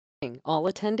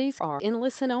All attendees are in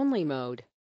listen-only mode.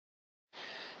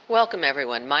 Welcome,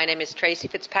 everyone. My name is Tracy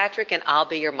Fitzpatrick, and I'll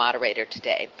be your moderator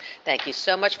today. Thank you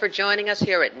so much for joining us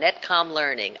here at Netcom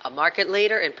Learning, a market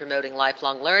leader in promoting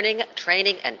lifelong learning,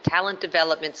 training, and talent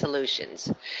development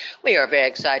solutions. We are very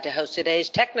excited to host today's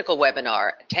technical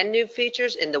webinar, 10 New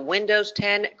Features in the Windows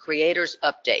 10 Creators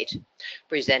Update.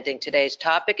 Presenting today's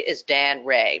topic is Dan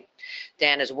Ray.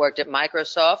 Dan has worked at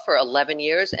Microsoft for 11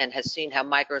 years and has seen how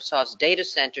Microsoft's data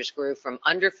centers grew from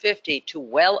under 50 to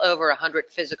well over 100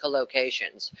 physical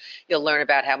locations. You'll learn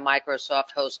about how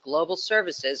Microsoft hosts global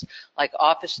services like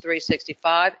Office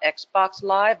 365, Xbox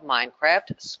Live,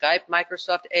 Minecraft, Skype,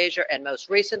 Microsoft Azure, and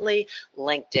most recently,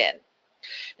 LinkedIn.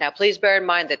 Now, please bear in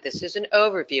mind that this is an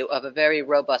overview of a very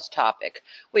robust topic.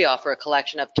 We offer a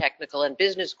collection of technical and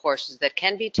business courses that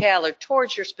can be tailored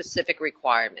towards your specific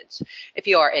requirements. If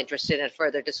you are interested in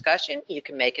further discussion, you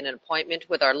can make an appointment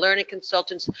with our learning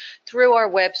consultants through our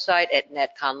website at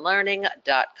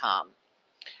netconlearning.com.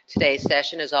 Today's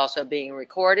session is also being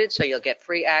recorded, so you'll get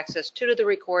free access to the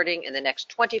recording in the next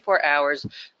 24 hours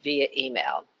via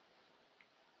email.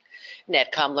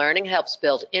 Netcom Learning helps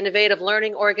build innovative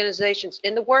learning organizations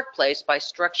in the workplace by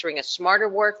structuring a smarter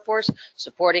workforce,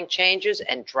 supporting changes,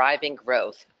 and driving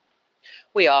growth.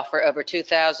 We offer over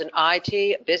 2,000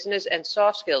 IT, business, and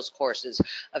soft skills courses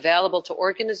available to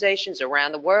organizations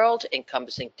around the world,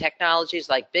 encompassing technologies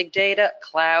like big data,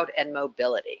 cloud, and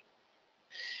mobility.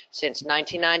 Since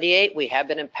 1998, we have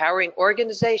been empowering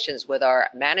organizations with our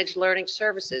managed learning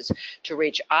services to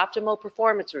reach optimal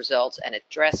performance results and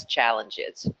address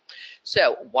challenges.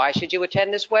 So, why should you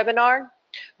attend this webinar?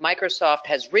 Microsoft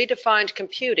has redefined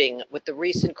computing with the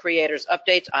recent Creators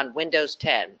Updates on Windows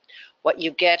 10. What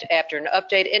you get after an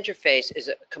update interface is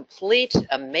a complete,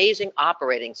 amazing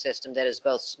operating system that is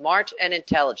both smart and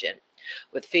intelligent.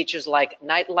 With features like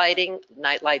night lighting,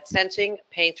 night light sensing,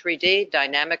 Paint 3D,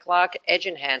 dynamic lock, edge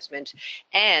enhancement,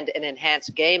 and an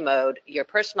enhanced game mode, your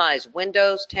personalized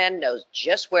Windows 10 knows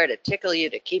just where to tickle you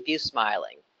to keep you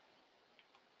smiling.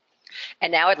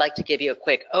 And now I'd like to give you a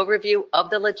quick overview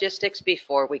of the logistics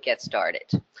before we get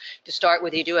started. To start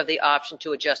with, you do have the option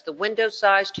to adjust the window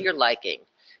size to your liking.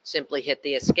 Simply hit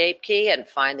the Escape key and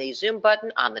find the Zoom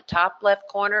button on the top left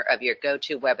corner of your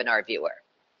GoToWebinar viewer.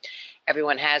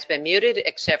 Everyone has been muted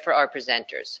except for our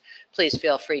presenters. Please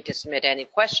feel free to submit any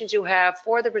questions you have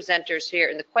for the presenters here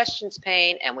in the questions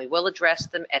pane, and we will address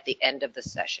them at the end of the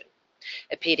session.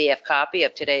 A PDF copy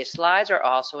of today's slides are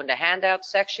also in the handout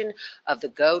section of the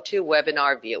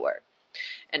GoToWebinar viewer.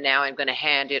 And now I'm going to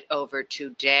hand it over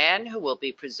to Dan, who will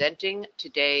be presenting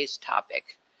today's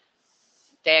topic.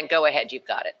 Dan, go ahead, you've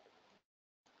got it.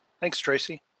 Thanks,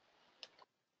 Tracy.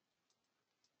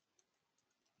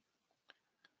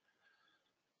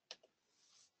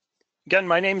 Again,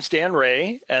 my name's Dan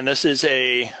Ray, and this is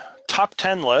a top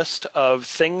 10 list of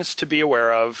things to be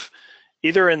aware of,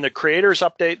 either in the Creators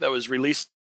Update that was released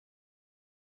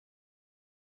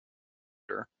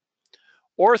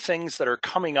or things that are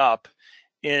coming up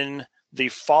in the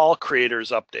Fall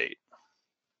Creators Update.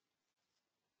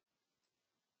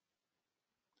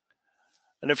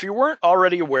 And if you weren't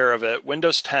already aware of it,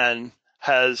 Windows 10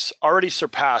 has already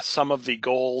surpassed some of the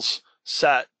goals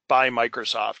set by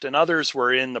Microsoft, and others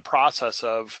were in the process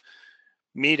of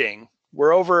meeting.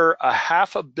 We're over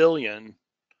 500 million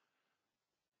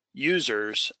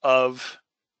users of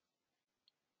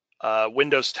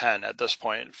Windows 10 at this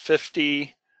point.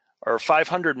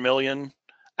 500 million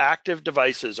active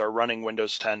devices are running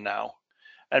Windows 10 now.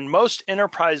 And most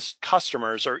enterprise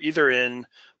customers are either in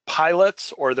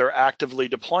pilots or they're actively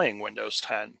deploying Windows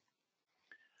 10.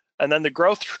 And then the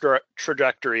growth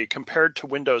trajectory compared to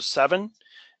Windows 7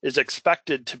 is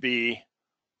expected to be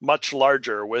much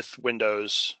larger with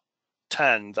Windows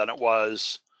 10 than it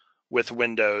was with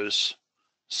Windows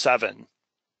 7.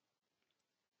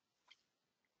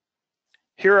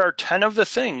 Here are 10 of the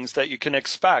things that you can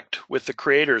expect with the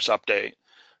Creators Update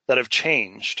that have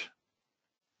changed.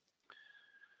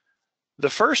 The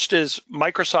first is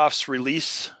Microsoft's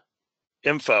release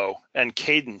info and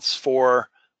cadence for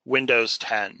Windows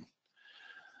 10.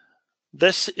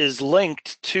 This is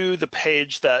linked to the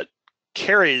page that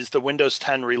carries the Windows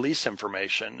 10 release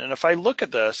information. And if I look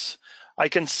at this, I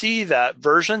can see that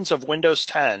versions of Windows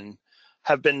 10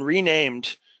 have been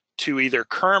renamed to either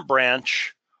Current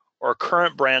Branch or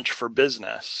Current Branch for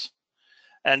Business.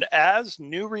 And as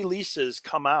new releases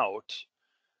come out,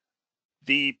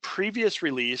 the previous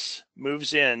release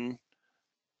moves in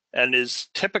and is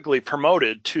typically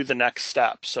promoted to the next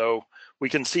step. So we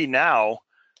can see now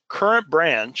Current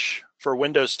Branch for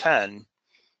Windows 10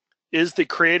 is the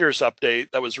Creators Update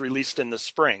that was released in the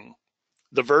spring.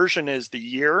 The version is the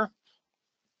year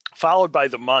followed by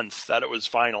the month that it was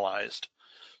finalized.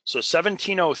 So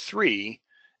 1703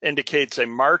 indicates a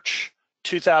March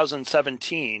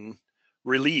 2017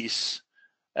 release,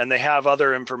 and they have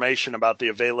other information about the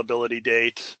availability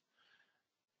date.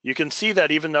 You can see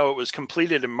that even though it was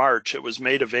completed in March, it was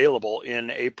made available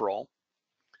in April.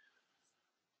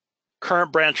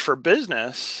 Current branch for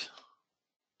business,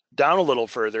 down a little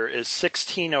further, is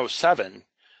 1607,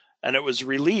 and it was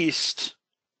released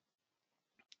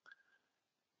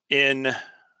in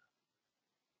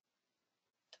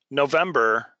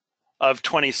November of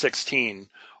 2016,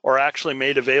 or actually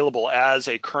made available as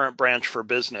a current branch for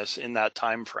business in that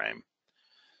time frame.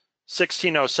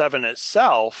 1607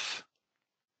 itself,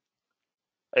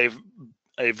 a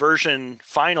version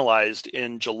finalized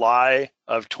in July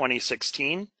of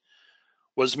 2016,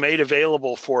 was made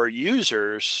available for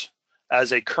users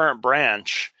as a current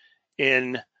branch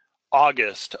in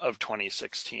August of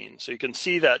 2016. So you can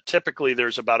see that typically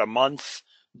there's about a month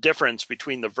difference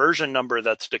between the version number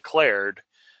that's declared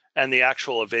and the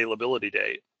actual availability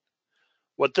date.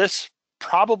 What this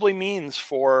probably means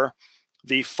for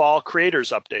the fall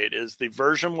creators update is the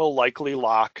version will likely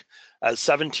lock as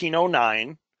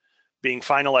 1709, being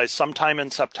finalized sometime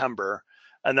in September,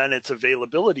 and then its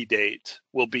availability date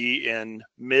will be in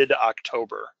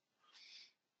mid-October.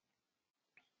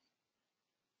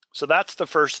 So that's the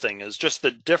first thing, is just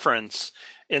the difference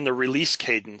in the release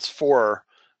cadence for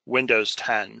Windows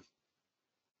 10.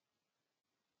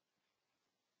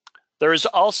 There is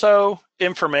also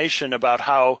information about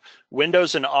how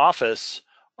Windows and Office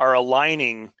are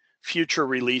aligning future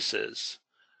releases.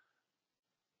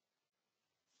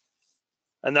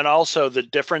 And then also the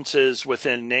differences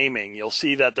within naming. You'll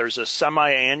see that there's a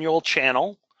semi-annual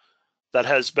channel that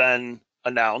has been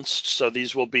announced. So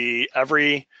these will be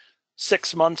every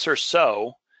 6 months or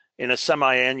so in a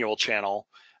semi-annual channel.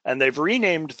 And they've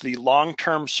renamed the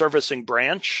long-term servicing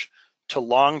branch to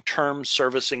long-term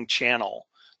servicing channel.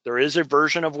 There is a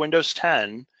version of Windows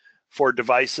 10 for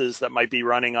devices that might be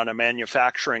running on a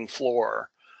manufacturing floor,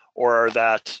 or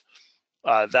that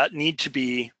need to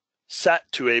be set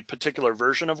to a particular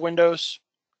version of Windows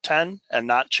 10 and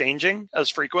not changing as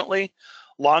frequently.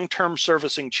 Long-term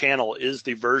servicing channel is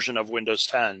the version of Windows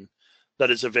 10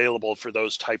 that is available for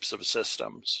those types of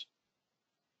systems.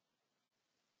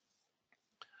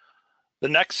 The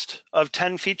next of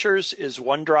 10 features is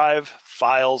OneDrive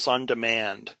Files on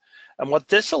Demand. And what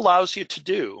this allows you to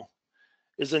do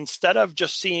is, instead of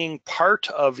just seeing part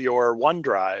of your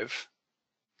OneDrive,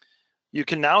 you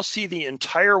can now see the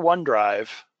entire OneDrive.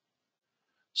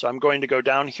 So I'm going to go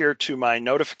down here to my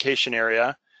notification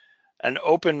area and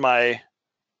open my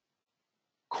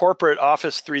corporate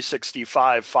Office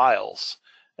 365 files.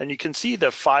 And you can see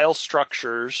the file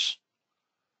structures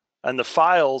and the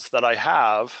files that I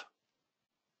have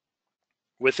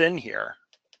within here.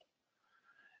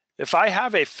 If I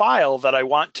have a file that I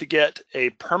want to get a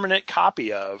permanent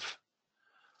copy of,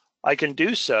 I can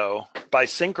do so by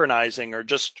synchronizing, or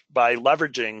just by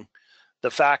leveraging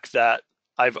the fact that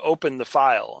I've opened the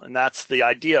file. And that's the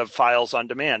idea of files on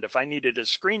demand. If I needed a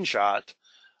screenshot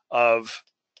of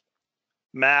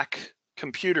Mac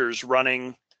computers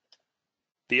running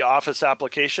the Office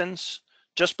applications,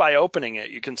 just by opening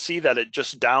it, you can see that it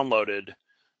just downloaded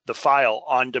the file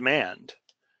on demand.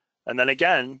 And then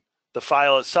again, the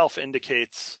file itself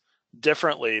indicates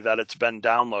differently that it's been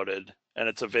downloaded and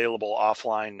it's available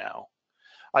offline now.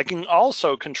 I can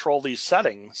also control these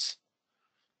settings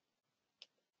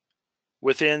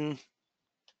within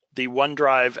the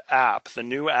OneDrive app. The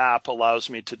new app allows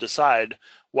me to decide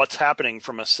what's happening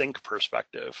from a sync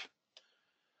perspective.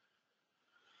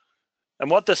 And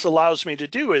what this allows me to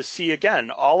do is see, again,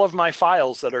 all of my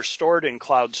files that are stored in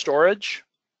cloud storage.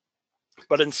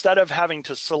 But instead of having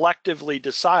to selectively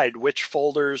decide which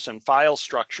folders and file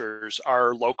structures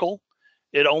are local,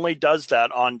 it only does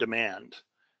that on demand.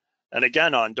 And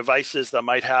again, on devices that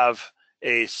might have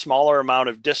a smaller amount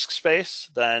of disk space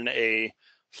than a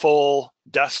full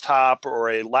desktop or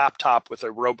a laptop with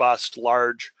a robust,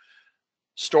 large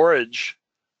storage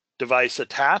device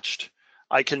attached,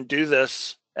 I can do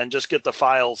this and just get the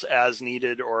files as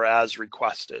needed or as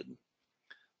requested.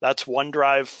 That's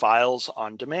OneDrive Files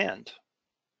on Demand.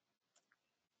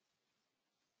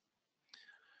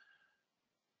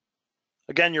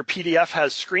 Again, your PDF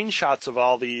has screenshots of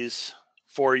all these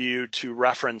for you to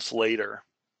reference later.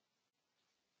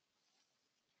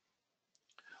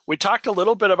 We talked a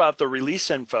little bit about the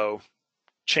release info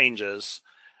changes,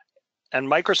 and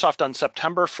Microsoft on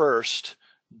September 1st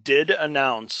did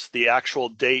announce the actual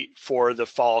date for the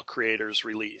Fall Creators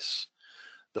release.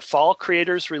 The Fall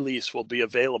Creators release will be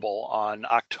available on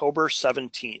October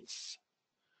 17th.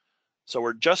 So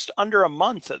we're just under a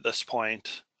month at this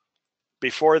point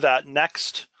before that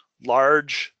next smaller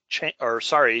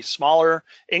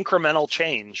incremental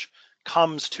change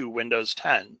comes to Windows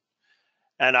 10.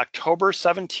 And October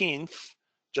 17th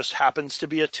just happens to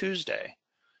be a Tuesday.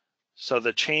 So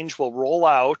the change will roll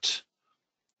out,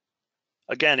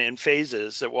 again, in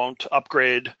phases. It won't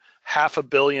upgrade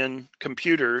 500 million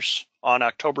computers on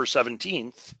October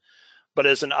 17th. But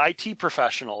as an IT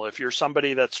professional, if you're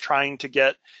somebody that's trying to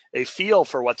get a feel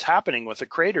for what's happening with the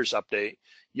Creators Update,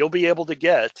 you'll be able to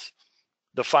get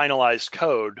the finalized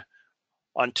code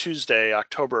on Tuesday,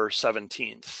 October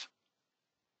 17th.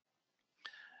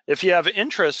 If you have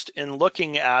interest in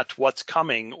looking at what's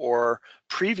coming or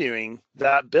previewing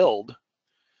that build,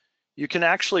 you can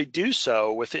actually do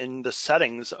so within the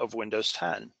settings of Windows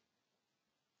 10.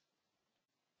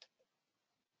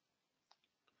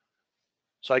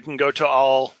 So I can go to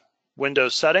all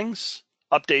Windows settings,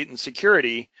 update and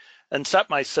security, and set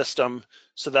my system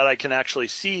so that I can actually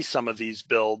see some of these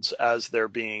builds as they're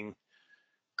being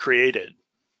created.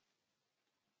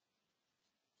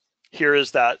 Here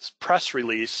is that press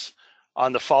release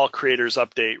on the Fall Creators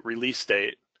Update release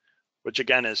date, which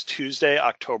again is Tuesday,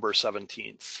 October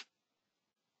 17th.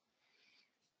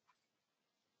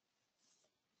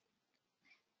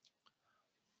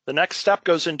 The next step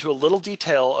goes into a little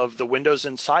detail of the Windows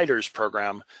Insiders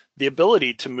program, the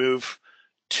ability to move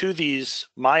to these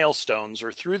milestones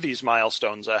or through these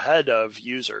milestones ahead of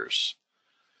users.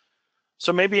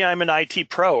 So maybe I'm an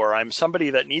IT pro, or I'm somebody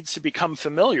that needs to become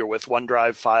familiar with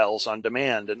OneDrive files on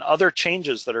demand and other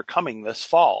changes that are coming this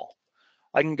fall.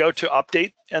 I can go to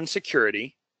Update and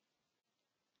Security,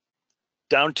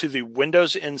 down to the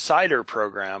Windows Insider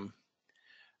program,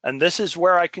 and this is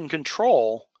where I can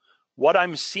control what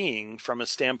I'm seeing from a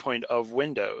standpoint of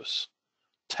Windows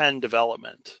 10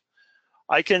 development.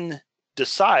 I can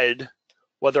decide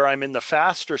whether I'm in the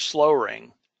fast or slow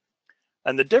ring.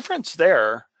 And the difference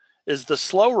there is the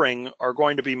slow ring are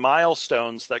going to be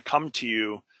milestones that come to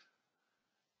you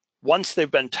once they've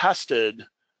been tested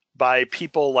by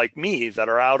people like me that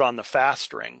are out on the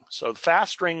fast ring. So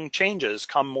fast ring changes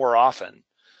come more often.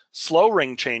 Slow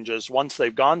ring changes, once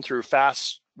they've gone through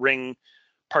fast ring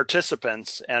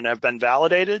participants and have been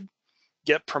validated,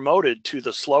 get promoted to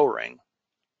the slow ring.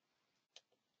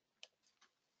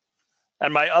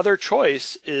 And my other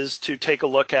choice is to take a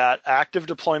look at active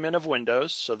deployment of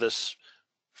Windows. So this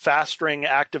fast ring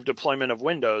active deployment of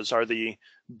Windows are the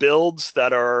builds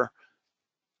that are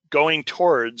going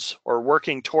towards or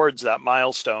working towards that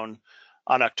milestone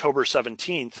on October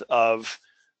 17th of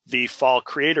the Fall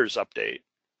Creators Update.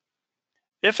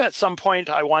 If at some point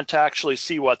I want to actually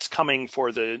see what's coming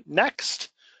for the next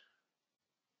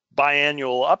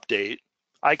biannual update,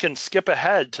 I can skip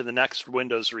ahead to the next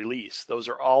Windows release. Those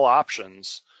are all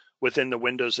options within the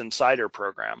Windows Insider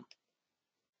program.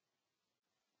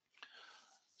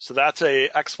 So that's an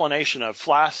explanation of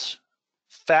fast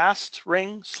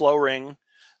ring, slow ring,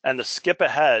 and the skip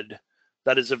ahead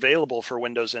that is available for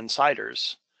Windows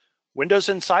Insiders. Windows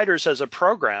Insiders as a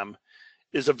program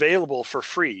is available for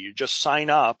free. You just sign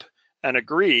up and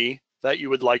agree that you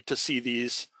would like to see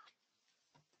these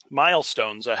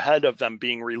milestones ahead of them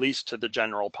being released to the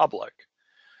general public.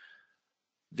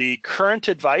 The current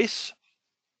advice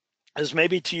is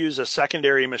maybe to use a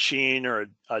secondary machine or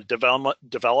a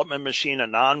development machine, a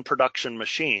non-production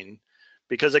machine,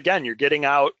 because again, you're getting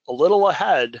out a little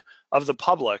ahead of the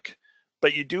public,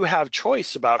 but you do have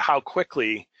choice about how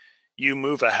quickly you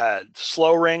move ahead.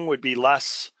 Slow ring would be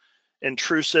less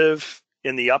intrusive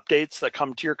in the updates that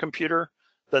come to your computer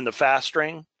than the fast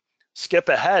ring. Skip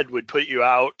ahead would put you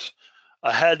out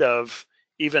ahead of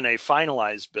even a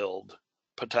finalized build,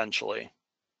 potentially.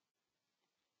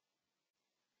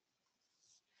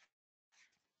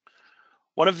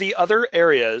 One of the other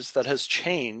areas that has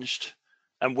changed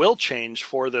and will change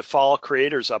for the Fall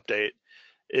Creators Update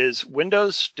is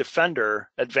Windows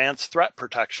Defender Advanced Threat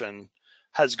Protection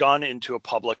has gone into a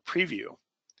public preview.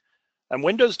 And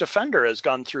Windows Defender has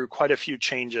gone through quite a few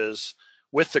changes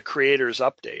with the Creators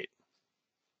Update.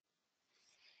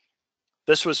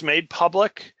 This was made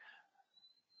public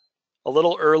a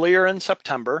little earlier in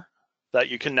September, that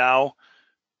you can now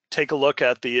take a look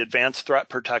at the Advanced Threat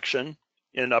Protection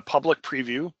in a public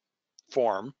preview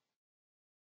form.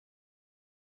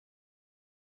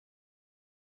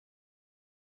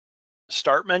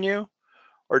 Start menu,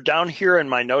 or down here in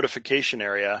my notification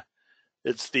area,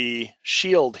 it's the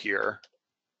shield here.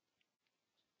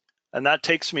 And that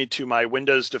takes me to my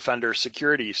Windows Defender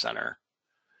Security Center.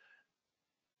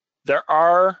 There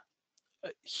are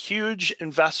huge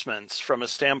investments from a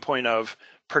standpoint of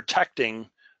protecting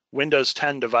Windows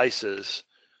 10 devices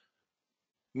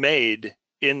made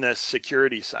in this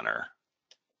security center.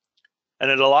 And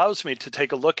it allows me to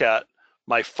take a look at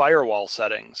my firewall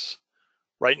settings.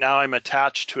 Right now I'm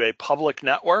attached to a public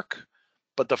network,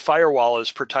 but the firewall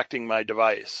is protecting my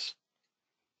device.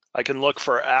 I can look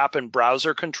for app and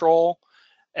browser control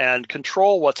and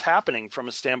control what's happening from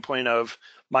a standpoint of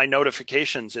my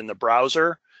notifications in the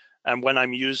browser and when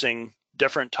I'm using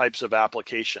different types of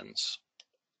applications.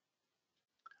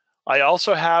 I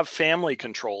also have family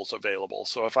controls available.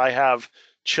 So if I have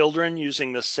children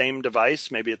using the same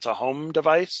device, maybe it's a home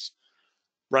device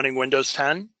running Windows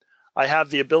 10, I have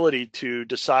the ability to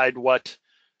decide what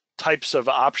types of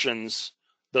options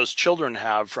those children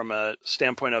have from a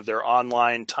standpoint of their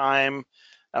online time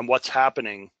and what's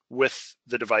happening with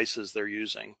the devices they're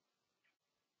using.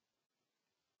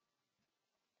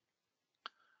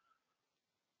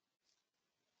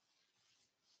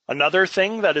 Another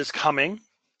thing that is coming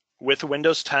with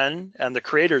Windows 10 and the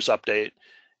Creators Update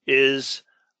is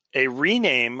a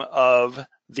rename of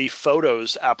the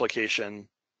Photos application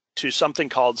to something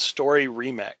called Story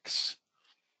Remix.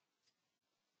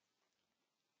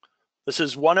 This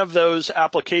is one of those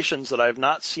applications that I've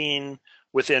not seen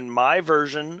within my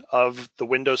version of the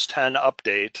Windows 10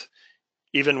 update,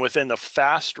 even within the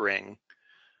fast ring,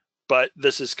 but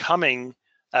this is coming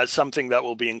as something that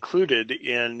will be included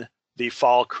in the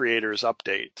Fall Creators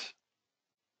Update.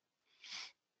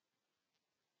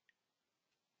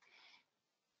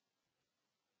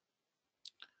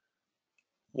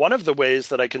 One of the ways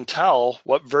that I can tell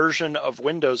what version of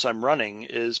Windows I'm running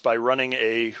is by running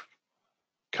a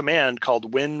command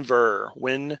called winver,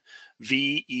 WinVER.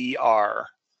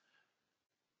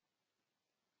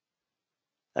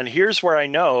 And here's where I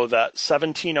know that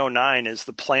 1709 is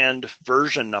the planned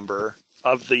version number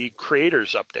of the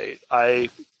Creators Update. I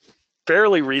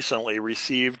fairly recently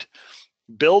received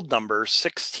build number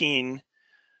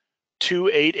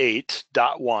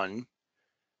 16288.1,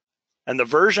 and the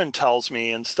version tells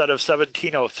me instead of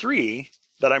 1703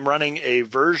 that I'm running a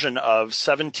version of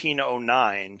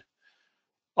 1709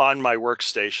 on my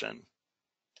workstation.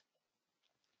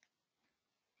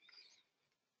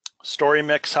 Story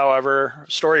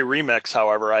Remix,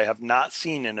 however, I have not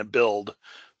seen in a build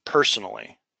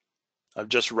personally. I've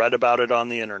just read about it on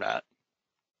the internet.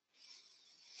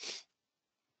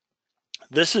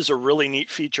 This is a really neat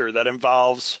feature that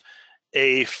involves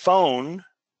a phone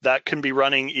that can be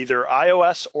running either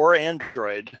iOS or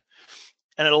Android,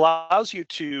 and it allows you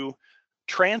to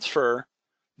transfer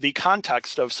the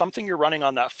context of something you're running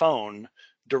on that phone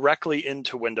directly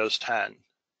into Windows 10.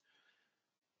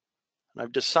 And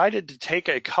I've decided to take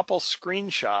a couple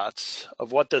screenshots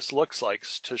of what this looks like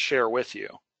to share with you.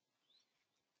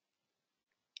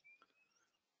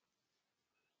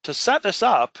 To set this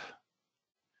up,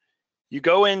 you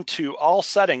go into All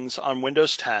Settings on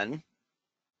Windows 10,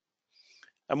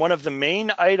 and one of the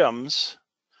main items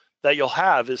that you'll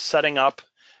have is setting up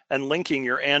and linking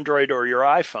your Android or your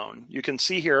iPhone. You can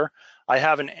see here, I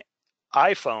have an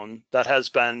iPhone that has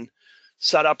been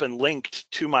set up and linked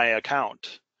to my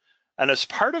account. And as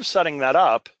part of setting that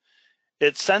up,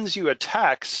 it sends you a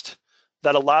text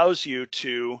that allows you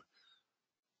to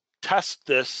test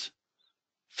this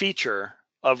feature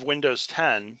of Windows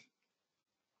 10,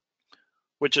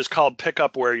 which is called Pick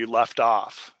Up Where You Left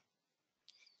Off.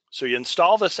 So you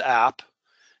install this app,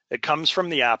 it comes from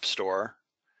the App Store,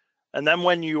 and then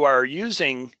when you are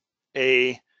using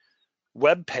a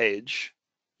web page,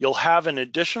 you'll have an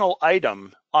additional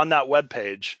item on that web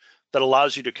page that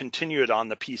allows you to continue it on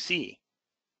the PC.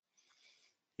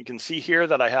 You can see here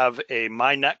that I have a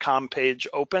My Netcom page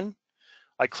open.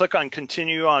 I click on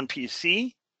Continue on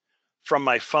PC from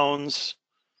my phone's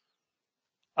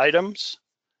items,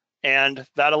 and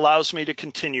that allows me to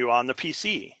continue on the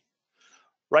PC.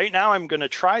 Right now, I'm going to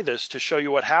try this to show you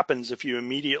what happens if you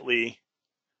immediately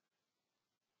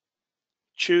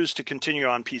choose to continue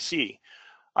on PC.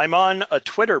 I'm on a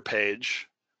Twitter page,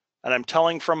 and I'm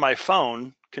telling from my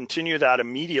phone, continue that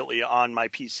immediately on my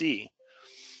PC.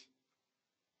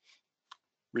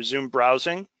 Resume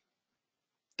browsing.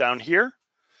 Down here,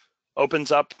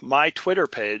 opens up my Twitter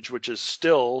page, which is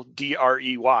still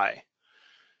DREY.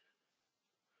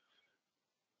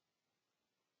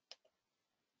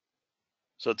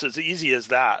 So it's as easy as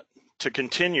that to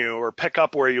continue or pick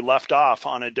up where you left off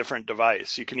on a different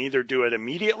device. You can either do it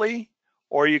immediately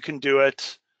or you can do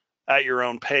it at your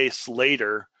own pace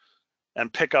later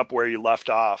and pick up where you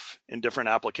left off in different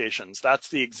applications. That's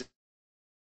the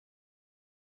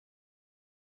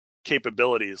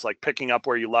capabilities, like picking up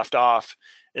where you left off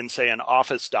in, say, an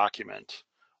Office document,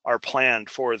 are planned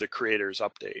for the Creators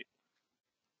Update.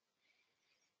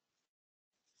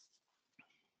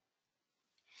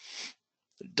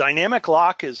 Dynamic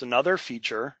lock is another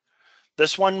feature.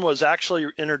 This one was actually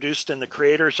introduced in the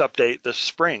Creators Update this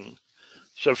spring.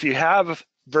 So if you have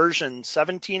version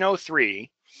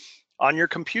 1703 on your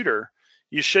computer,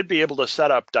 you should be able to set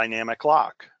up dynamic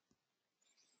lock.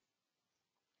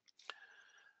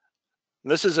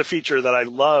 This is a feature that I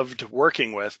loved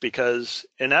working with because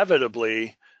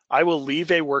inevitably I will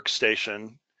leave a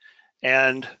workstation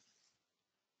and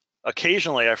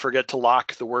occasionally I forget to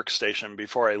lock the workstation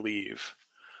before I leave.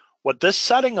 What this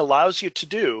setting allows you to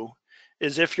do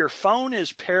is if your phone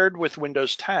is paired with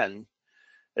Windows 10,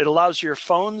 it allows your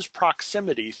phone's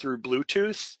proximity through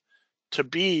Bluetooth to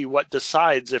be what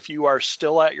decides if you are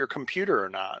still at your computer or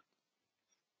not.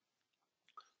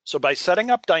 So by setting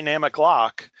up dynamic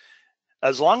lock,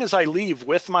 as long as I leave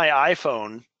with my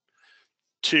iPhone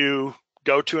to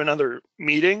go to another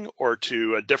meeting or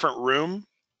to a different room,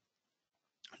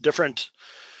 different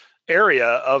area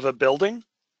of a building,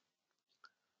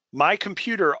 my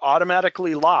computer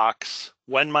automatically locks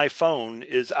when my phone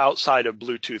is outside of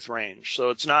Bluetooth range. So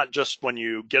it's not just when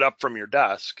you get up from your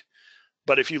desk,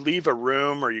 but if you leave a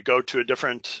room or you go to a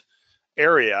different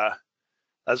area,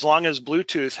 as long as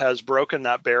Bluetooth has broken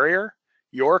that barrier,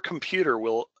 your computer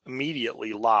will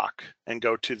immediately lock and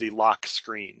go to the lock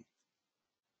screen.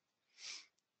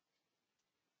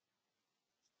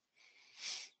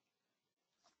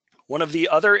 One of the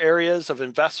other areas of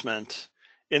investment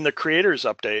in the Creators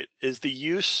Update is the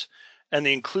use and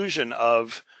the inclusion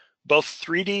of both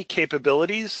 3D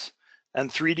capabilities and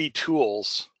 3D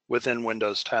tools within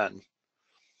Windows 10.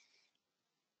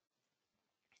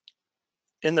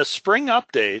 In the spring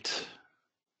update,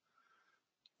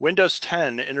 Windows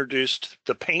 10 introduced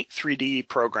the Paint 3D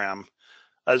program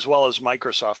as well as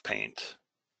Microsoft Paint.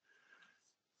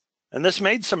 And this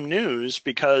made some news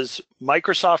because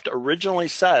Microsoft originally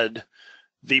said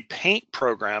the Paint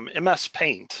program, MS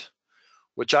Paint,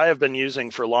 which I have been using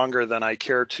for longer than I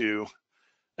care to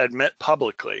admit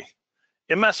publicly,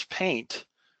 MS Paint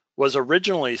was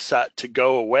originally set to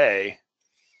go away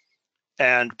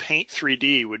and Paint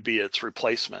 3D would be its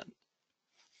replacement.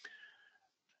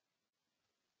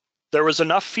 There was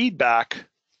enough feedback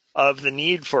of the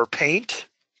need for Paint,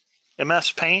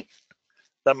 MS Paint,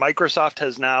 that Microsoft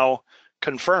has now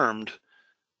confirmed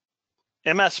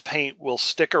MS Paint will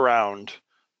stick around,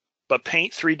 but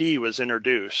Paint 3D was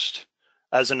introduced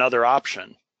as another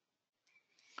option.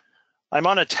 I'm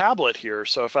on a tablet here,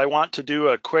 so if I want to do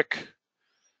a quick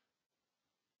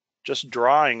just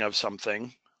drawing of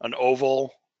something, an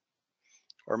oval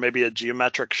or maybe a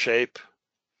geometric shape,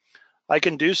 I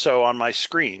can do so on my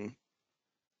screen.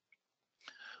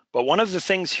 But one of the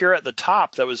things here at the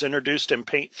top that was introduced in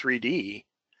Paint 3D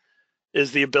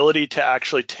is the ability to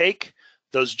actually take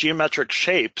those geometric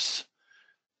shapes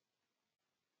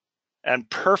and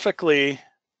perfectly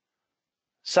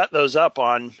set those up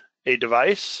on a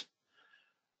device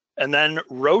and then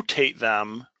rotate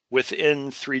them within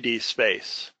 3D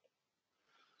space.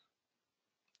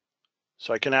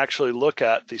 So I can actually look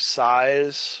at the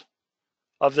size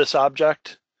of this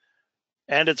object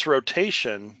and its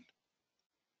rotation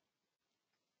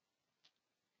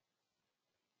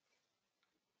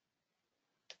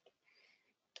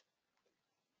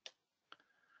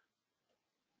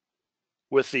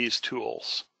with these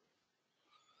tools.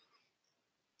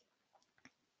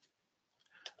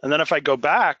 And then if I go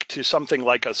back to something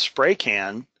like a spray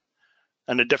can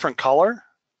and a different color,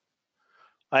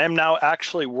 I am now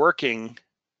actually working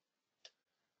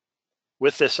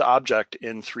with this object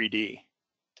in 3D.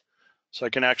 So I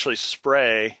can actually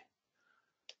spray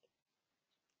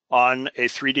on a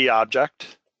 3D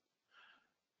object.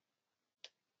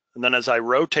 And then as I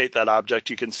rotate that object,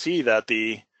 you can see that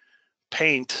the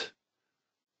paint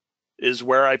is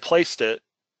where I placed it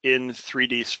in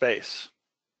 3D space.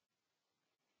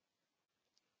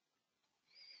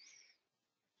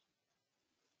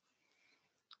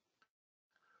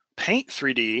 Paint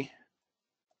 3D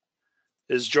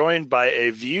is joined by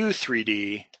a View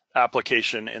 3D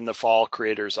application in the Fall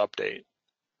Creators Update.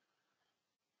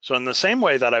 So in the same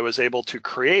way that I was able to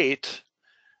create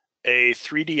a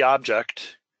 3D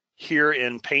object here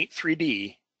in Paint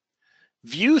 3D,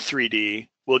 View 3D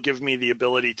will give me the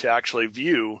ability to actually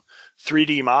view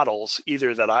 3D models,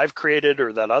 either that I've created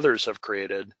or that others have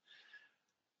created.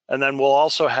 And then we'll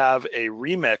also have a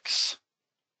remix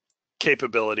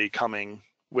capability coming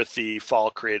with the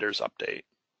Fall Creators Update.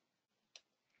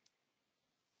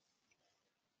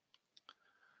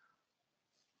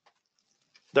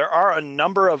 There are a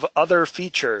number of other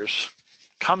features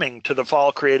coming to the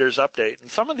Fall Creators Update,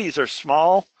 and some of these are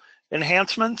small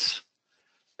enhancements,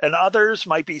 and others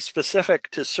might be specific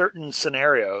to certain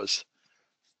scenarios.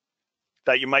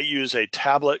 that you might use a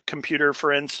tablet computer,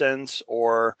 for instance,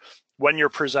 or when you're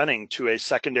presenting to a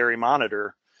secondary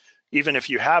monitor, even if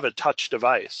you have a touch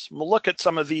device. We'll look at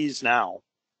some of these now.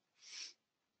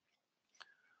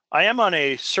 I am on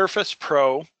a Surface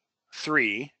Pro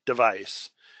 3 device,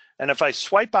 and if I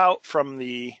swipe out from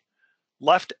the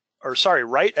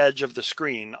right edge of the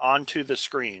screen onto the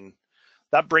screen,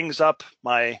 that brings up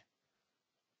my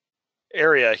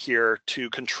area here to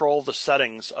control the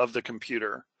settings of the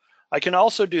computer. I can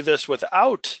also do this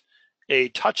without a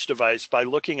touch device by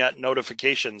looking at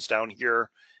notifications down here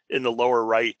in the lower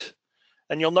right.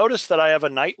 And you'll notice that I have a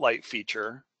night light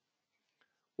feature.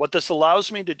 What this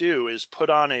allows me to do is put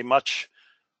on a much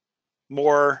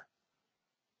more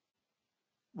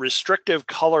restrictive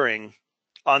coloring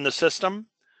on the system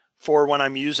for when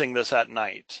I'm using this at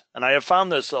night. And I have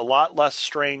found this a lot less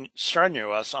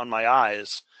strenuous on my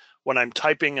eyes when I'm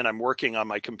typing and I'm working on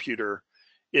my computer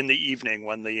in the evening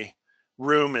when the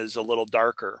room is a little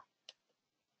darker.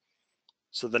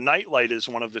 So the night light is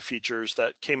one of the features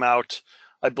that came out,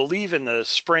 I believe, in the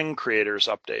spring creators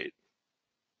update.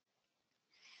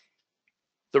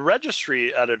 The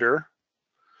registry editor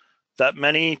that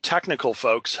many technical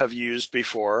folks have used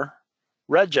before,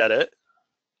 regedit,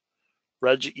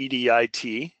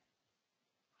 regedit,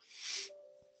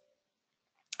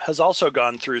 has also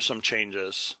gone through some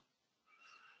changes.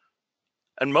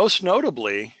 And most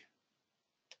notably,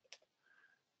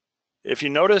 if you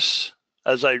notice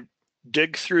as I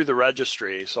dig through the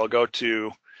registry, so I'll go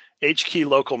to HKey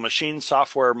Local Machine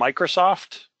Software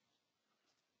Microsoft.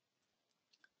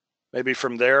 Maybe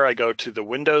from there I go to the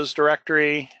Windows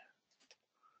directory,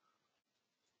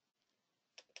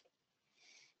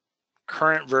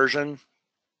 current version,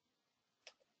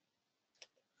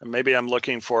 and maybe I'm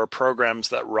looking for programs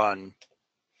that run.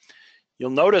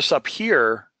 You'll notice up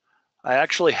here, I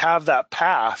actually have that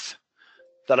path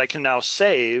that I can now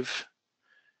save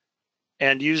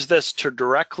and use this to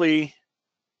directly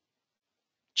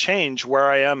change where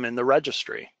I am in the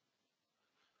registry.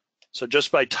 So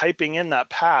just by typing in that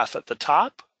path at the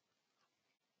top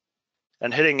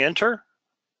and hitting enter,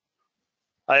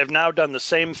 I have now done the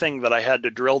same thing that I had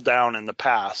to drill down in the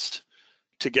past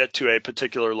to get to a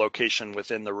particular location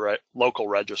within the local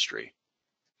registry.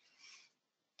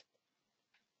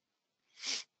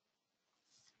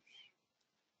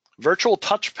 Virtual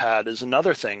touchpad is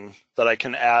another thing that I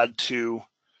can add to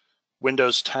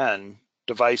Windows 10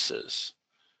 devices.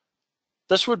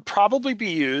 This would probably be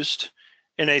used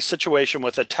in a situation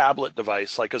with a tablet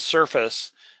device like a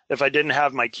Surface if I didn't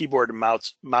have my keyboard and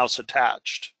mouse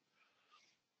attached.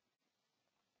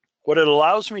 What it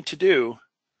allows me to do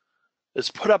is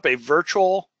put up a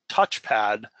virtual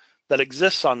touchpad that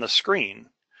exists on the screen.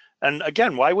 And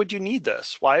again, why would you need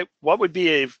this? What would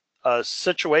be a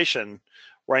situation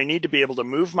where I need to be able to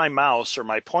move my mouse or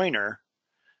my pointer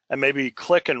and maybe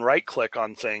click and right click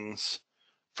on things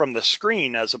from the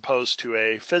screen as opposed to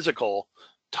a physical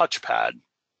touchpad?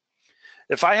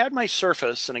 If I had my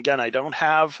Surface, and again, I don't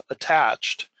have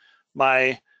attached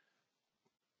my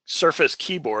Surface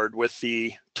keyboard with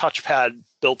the touchpad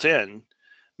built in,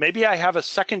 maybe I have a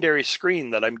secondary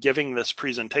screen that I'm giving this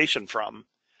presentation from.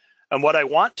 And what I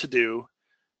want to do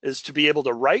is to be able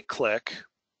to right click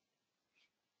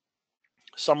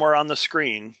somewhere on the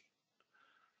screen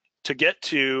to get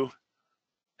to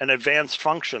an advanced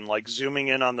function like zooming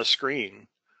in on the screen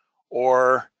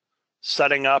or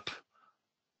setting up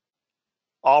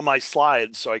all my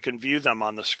slides so I can view them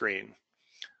on the screen.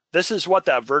 This is what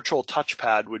that virtual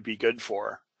touchpad would be good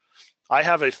for. I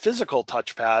have a physical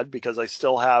touchpad because I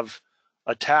still have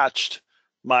attached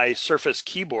my Surface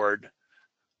keyboard.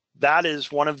 That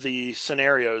is one of the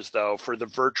scenarios, though, for the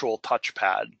virtual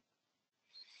touchpad.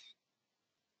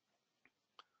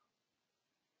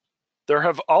 There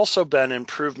have also been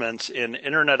improvements in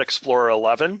Internet Explorer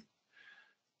 11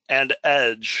 and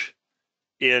Edge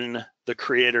in the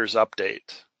Creators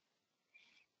Update.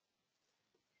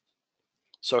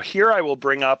 So here I will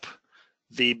bring up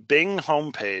the Bing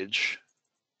homepage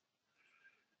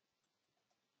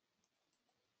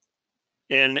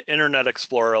in Internet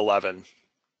Explorer 11.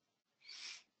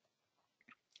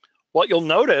 What you'll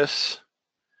notice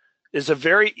is a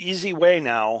very easy way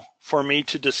now for me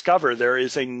to discover there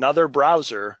is another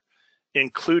browser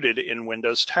included in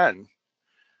Windows 10.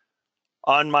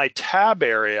 On my tab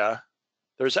area,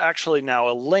 there's actually now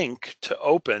a link to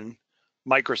open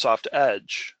Microsoft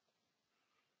Edge,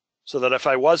 so that if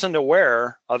I wasn't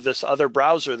aware of this other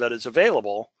browser that is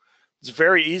available, it's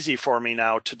very easy for me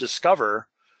now to discover,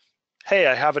 hey,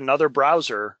 I have another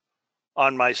browser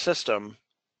on my system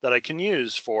that I can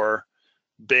use for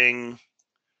Bing,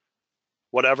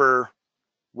 whatever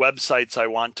websites I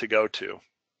want to go to.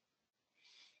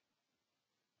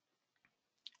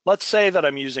 Let's say that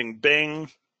I'm using Bing,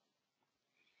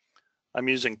 I'm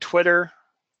using Twitter,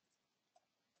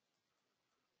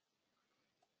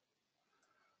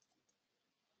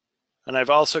 and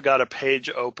I've also got a page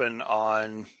open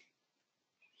on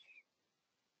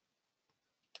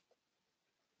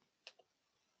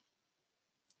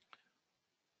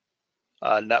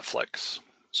Netflix.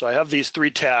 So I have these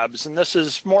 3 tabs, and this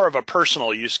is more of a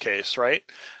personal use case, right?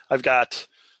 I've got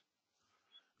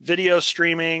video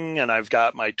streaming, and I've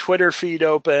got my Twitter feed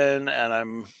open, and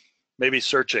I'm maybe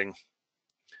searching.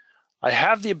 I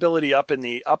have the ability up in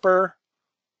the upper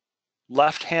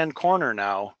left-hand corner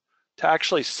now to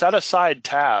actually set aside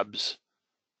tabs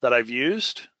that I've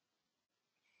used.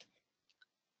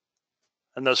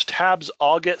 And those tabs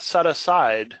all get set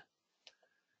aside,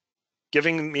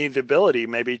 giving me the ability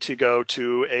maybe to go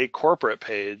to a corporate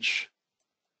page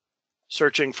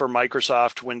searching for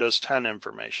Microsoft Windows 10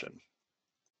 information.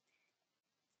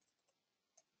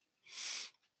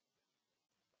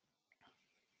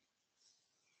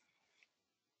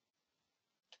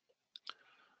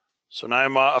 So now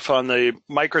I'm off on the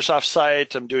Microsoft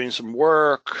site, I'm doing some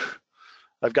work.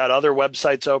 I've got other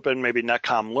websites open, maybe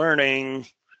Netcom Learning,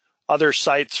 other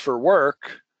sites for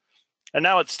work. And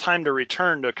now it's time to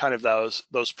return to kind of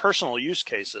those personal use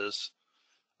cases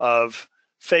of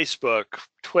Facebook,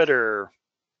 Twitter,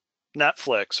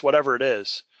 Netflix, whatever it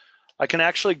is. I can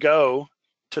actually go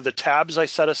to the tabs I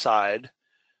set aside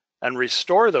and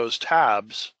restore those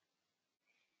tabs.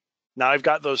 Now I've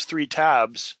got those 3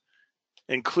 tabs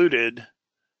included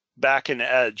back in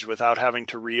Edge without having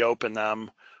to reopen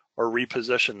them or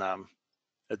reposition them.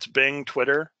 It's Bing,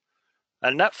 Twitter,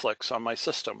 and Netflix on my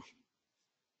system.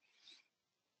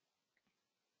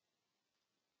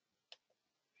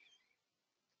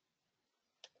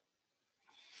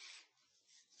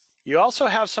 You also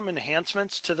have some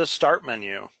enhancements to the Start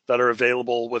menu that are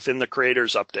available within the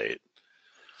Creators Update.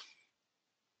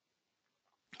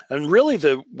 And really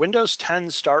the Windows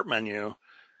 10 Start menu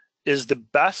is the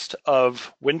best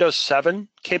of Windows 7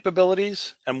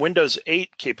 capabilities and Windows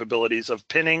 8 capabilities of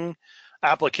pinning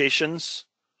applications.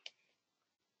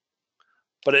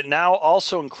 But it now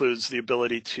also includes the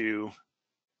ability to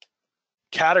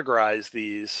categorize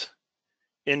these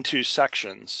into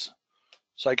sections.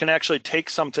 So I can actually take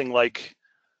something like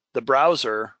the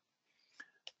browser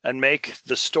and make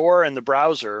the store and the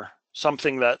browser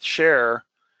something that share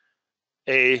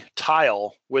a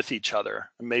tile with each other,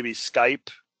 and maybe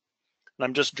Skype. And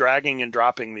I'm just dragging and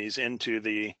dropping these into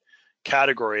the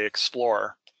category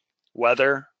Explore,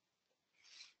 Weather,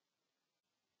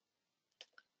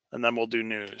 and then we'll do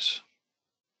News.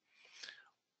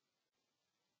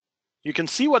 You can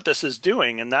see what this is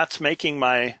doing, and that's making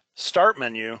my Start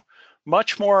menu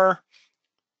much more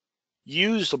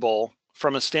usable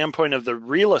from a standpoint of the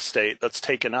real estate that's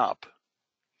taken up.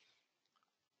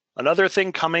 Another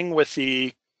thing coming with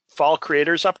the Fall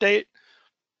Creators Update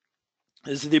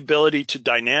is the ability to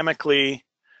dynamically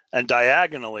and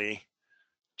diagonally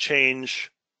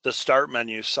change the Start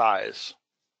menu size.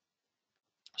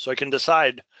 So I can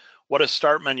decide what a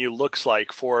Start menu looks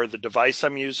like for the device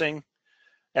I'm using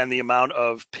and the amount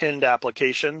of pinned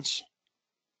applications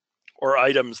or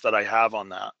items that I have on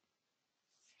that.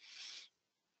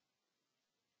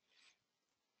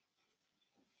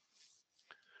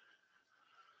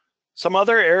 Some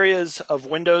other areas of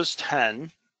Windows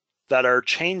 10 that are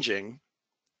changing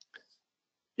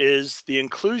is the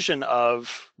inclusion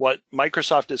of what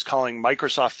Microsoft is calling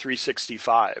Microsoft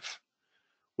 365.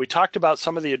 We talked about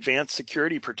some of the advanced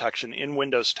security protection in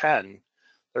Windows 10.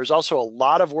 There's also a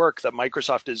lot of work that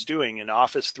Microsoft is doing in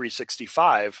Office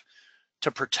 365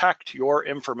 to protect your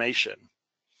information.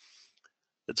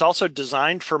 It's also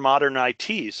designed for modern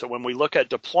IT. So when we look at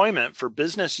deployment for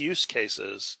business use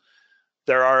cases,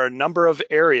 there are a number of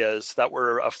areas that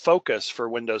were a focus for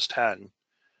Windows 10.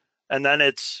 And then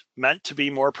it's meant to be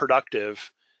more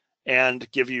productive and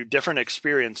give you different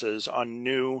experiences on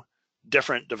new,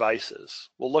 different devices.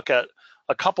 We'll look at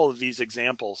a couple of these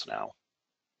examples now.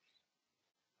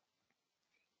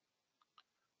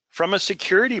 From a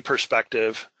security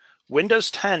perspective,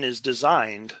 Windows 10 is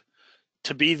designed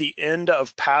to be the end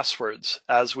of passwords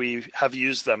as we have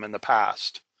used them in the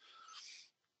past.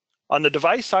 On the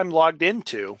device I'm logged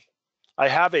into, I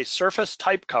have a Surface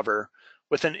type cover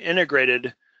with an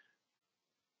integrated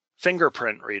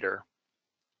fingerprint reader.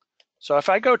 So if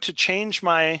I go to change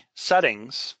my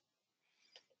settings,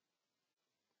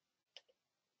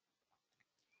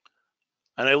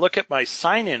 and I look at my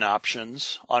sign-in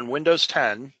options on Windows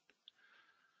 10,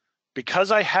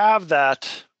 because I have that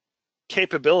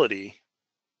capability,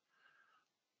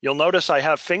 You'll notice I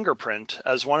have fingerprint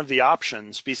as one of the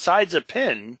options besides a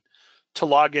PIN to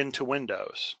log into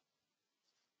Windows.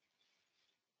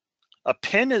 A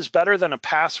PIN is better than a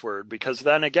password because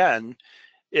then again,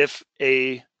 if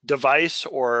a device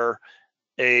or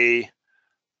a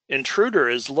intruder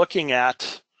is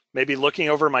maybe looking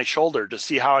over my shoulder to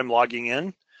see how I'm logging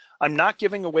in, I'm not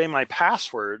giving away my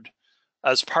password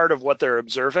as part of what they're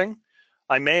observing.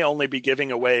 I may only be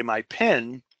giving away my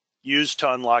PIN used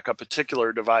to unlock a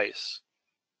particular device.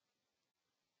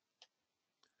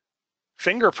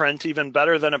 Fingerprint even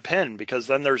better than a PIN because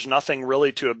then there's nothing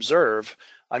really to observe.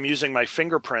 I'm using my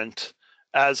fingerprint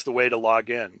as the way to log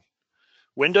in.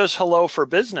 Windows Hello for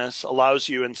Business allows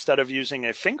you, instead of using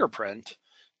a fingerprint,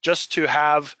 just to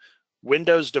have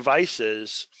Windows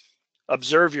devices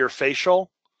observe your facial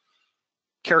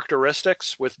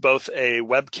characteristics with both a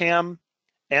webcam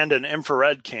and an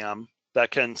infrared cam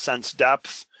that can sense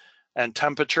depth and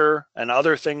temperature and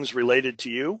other things related to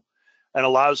you, and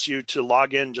allows you to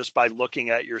log in just by looking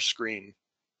at your screen.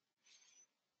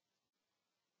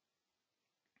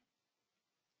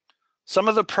 Some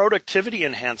of the productivity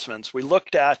enhancements, we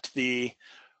looked at the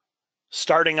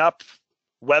starting up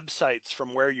websites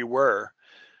from where you were.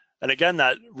 And again,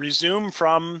 that resume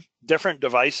from different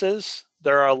devices,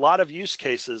 there are a lot of use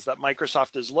cases that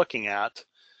Microsoft is looking at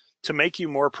to make you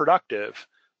more productive,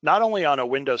 not only on a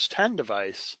Windows 10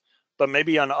 device, but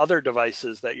maybe on other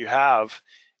devices that you have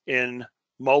in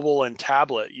mobile and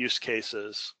tablet use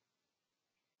cases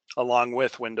along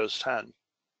with Windows 10.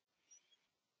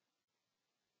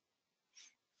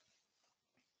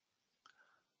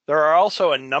 There are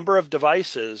also a number of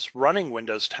devices running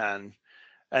Windows 10,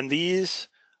 and these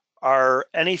are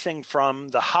anything from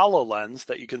the HoloLens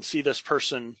that you can see this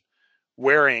person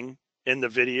wearing in the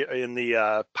video, in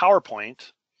the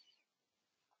PowerPoint,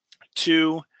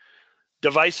 to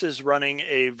devices running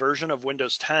a version of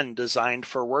Windows 10 designed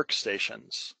for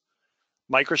workstations.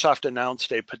 Microsoft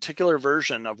announced a particular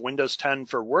version of Windows 10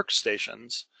 for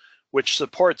workstations, which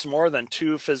supports more than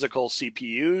 2 physical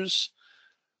CPUs,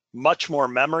 much more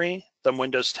memory than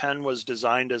Windows 10 was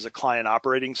designed as a client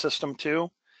operating system to,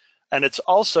 and it's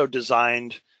also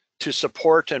designed to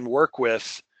support and work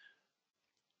with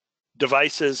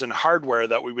devices and hardware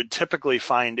that we would typically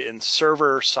find in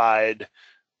server-side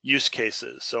use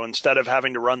cases. So instead of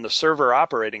having to run the server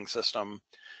operating system,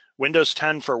 Windows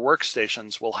 10 for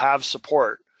workstations will have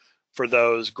support for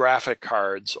those graphic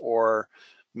cards or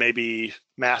maybe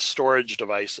mass storage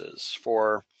devices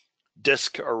for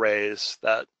disk arrays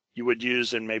that you would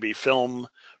use in maybe film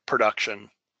production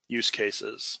use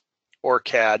cases or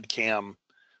CAD, CAM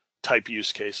type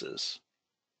use cases.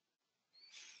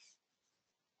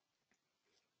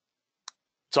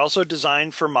 It's also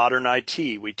designed for modern IT.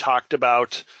 We talked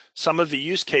about some of the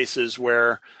use cases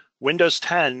where Windows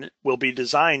 10 will be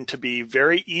designed to be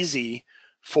very easy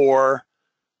for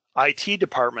IT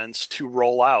departments to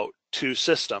roll out to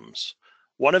systems.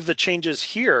 One of the changes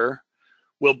here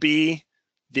will be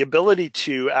the ability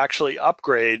to actually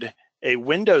upgrade a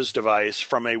Windows device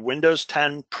from a Windows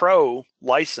 10 Pro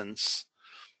license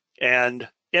and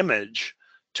image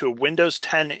to a Windows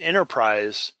 10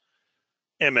 Enterprise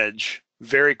image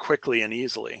very quickly and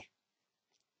easily.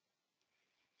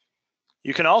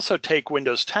 You can also take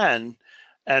Windows 10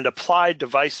 and apply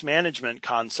device management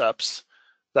concepts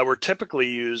that were typically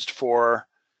used for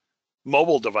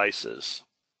mobile devices.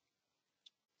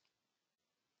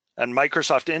 And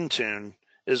Microsoft Intune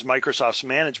is Microsoft's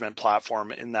management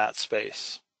platform in that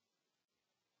space.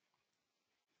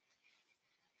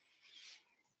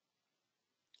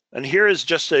 And here is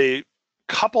just a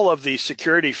couple of the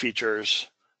security features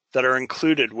that are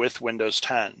included with Windows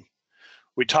 10.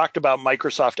 We talked about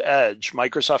Microsoft Edge.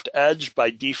 Microsoft Edge, by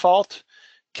default,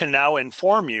 can now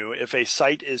inform you if a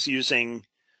site is using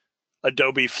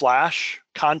Adobe Flash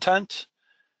content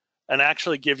and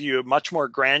actually give you much more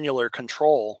granular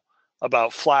control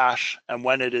about Flash and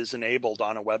when it is enabled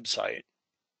on a website.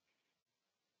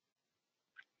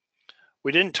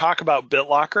 We didn't talk about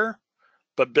BitLocker,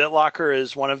 but BitLocker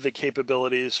is one of the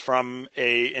capabilities from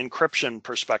an encryption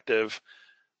perspective,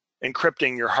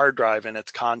 encrypting your hard drive and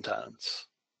its contents.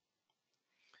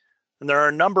 And there are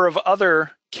a number of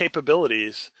other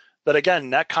capabilities that, again,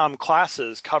 Netcom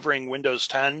classes covering Windows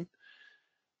 10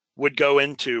 would go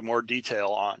into more detail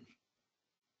on.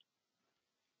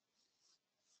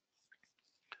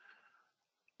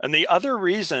 And the other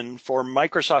reason for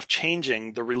Microsoft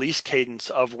changing the release cadence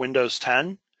of Windows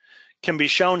 10 can be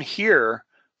shown here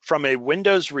from a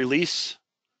Windows release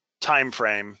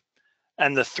timeframe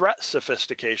and the threat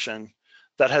sophistication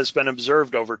that has been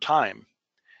observed over time.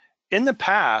 In the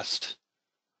past,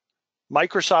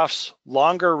 Microsoft's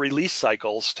longer release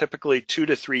cycles, typically 2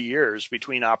 to 3 years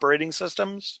between operating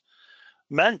systems,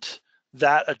 meant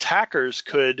that attackers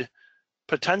could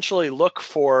potentially look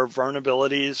for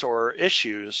vulnerabilities or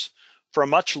issues for a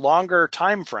much longer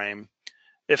time frame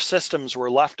if systems were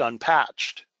left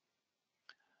unpatched.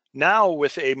 Now,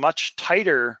 with a much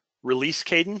tighter release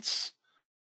cadence,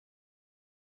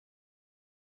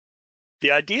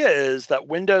 the idea is that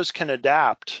Windows can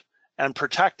adapt and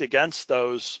protect against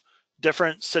those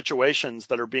different situations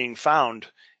that are being found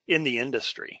in the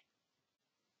industry.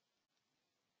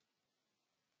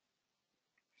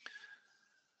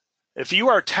 If you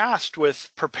are tasked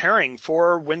with preparing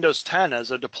for Windows 10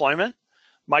 as a deployment,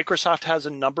 Microsoft has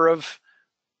a number of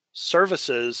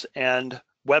services and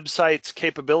websites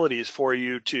capabilities for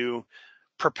you to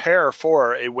prepare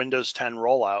for a Windows 10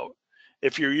 rollout.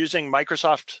 If you're using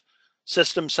Microsoft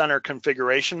System Center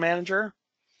Configuration Manager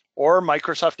or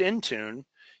Microsoft Intune,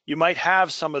 you might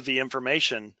have some of the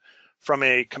information from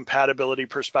a compatibility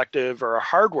perspective or a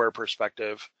hardware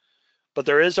perspective, but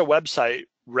there is a website,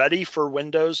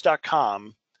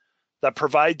 readyforwindows.com, that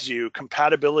provides you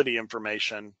compatibility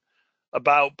information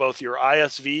about both your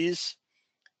ISVs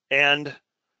and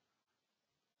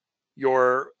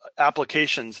your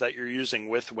applications that you're using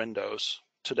with Windows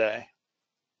today.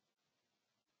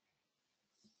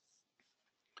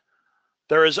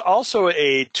 There is also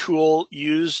a tool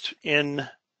used in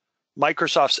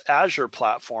Microsoft's Azure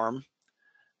platform,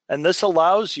 and this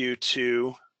allows you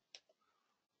to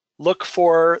look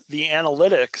for the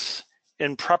analytics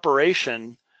in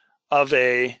preparation of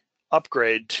a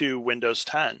upgrade to Windows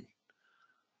 10.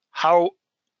 How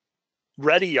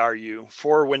ready are you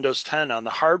for Windows 10 on the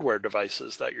hardware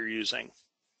devices that you're using?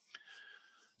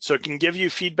 So it can give you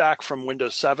feedback from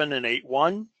Windows 7 and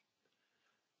 8.1.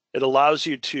 It allows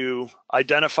you to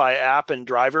identify app and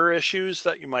driver issues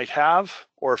that you might have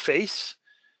or face,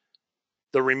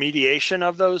 the remediation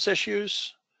of those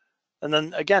issues, and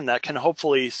then again, that can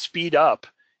hopefully speed up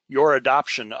your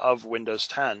adoption of Windows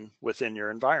 10 within your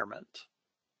environment.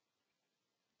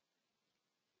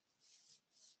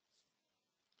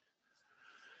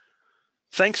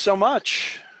 Thanks so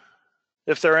much.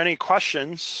 If there are any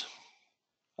questions,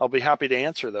 I'll be happy to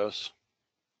answer those.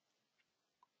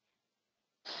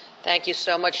 Thank you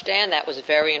so much, Dan. That was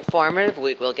very informative.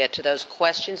 We will get to those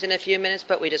questions in a few minutes,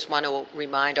 but we just want to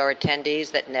remind our attendees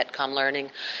that Netcom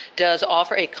Learning does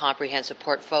offer a comprehensive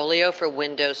portfolio for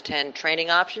Windows 10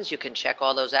 training options. You can check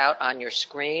all those out on your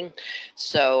screen.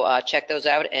 So check those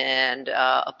out and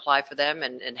apply for them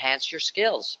and enhance your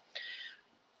skills.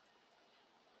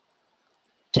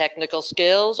 Technical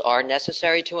skills are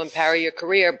necessary to empower your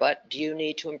career, but do you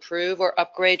need to improve or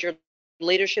upgrade your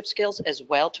leadership skills as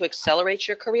well to accelerate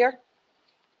your career?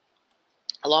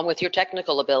 Along with your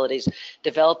technical abilities,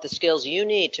 develop the skills you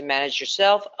need to manage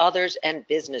yourself, others, and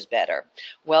business better.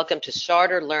 Welcome to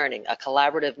Starter Learning, a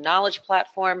collaborative knowledge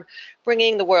platform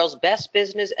bringing the world's best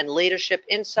business and leadership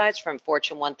insights from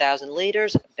Fortune 1000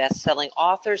 leaders, best-selling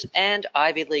authors, and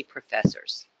Ivy League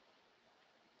professors.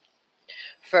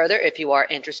 Further, if you are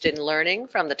interested in learning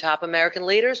from the top American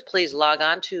leaders, please log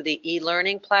on to the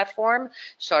e-learning platform,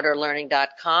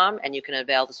 starterlearning.com, and you can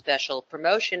avail the special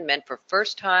promotion meant for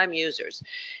first-time users.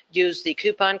 Use the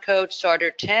coupon code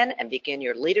STARTER10 and begin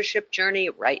your leadership journey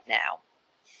right now.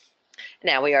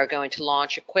 Now we are going to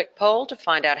launch a quick poll to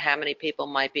find out how many people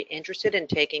might be interested in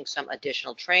taking some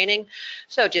additional training.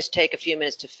 So just take a few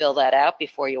minutes to fill that out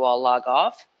before you all log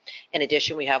off. In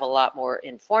addition, we have a lot more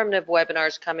informative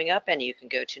webinars coming up, and you can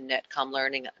go to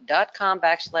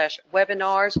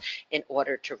netcomlearning.com/webinars in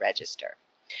order to register.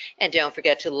 And don't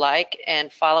forget to like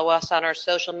and follow us on our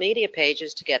social media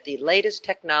pages to get the latest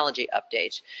technology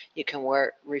updates. You can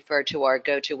refer to our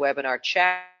GoToWebinar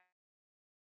chat,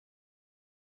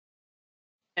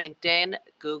 LinkedIn,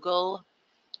 Google,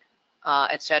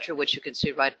 etc., which you can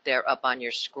see right there up on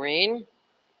your screen.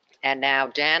 And now,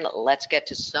 Dan, let's get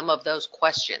to some of those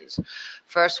questions.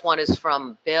 First one is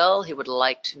from Bill. He would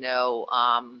like to know,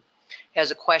 he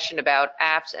has a question about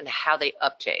apps and how they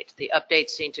update. The updates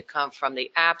seem to come from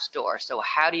the App Store. So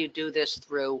how do you do this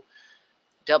through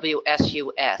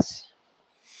WSUS?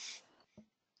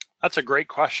 That's a great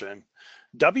question.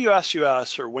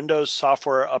 WSUS, or Windows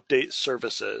Software Update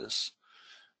Services,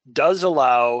 does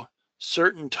allow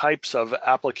certain types of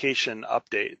application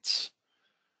updates.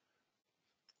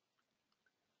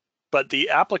 But the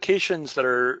applications that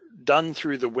are done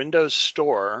through the Windows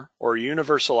Store or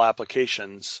Universal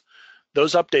Applications,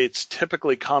 those updates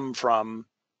typically come from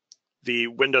the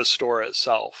Windows Store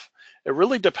itself. It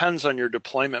really depends on your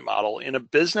deployment model. In a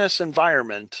business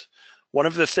environment, one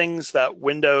of the things that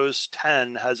Windows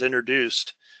 10 has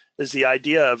introduced is the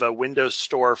idea of a Windows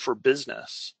Store for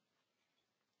business.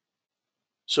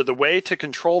 So the way to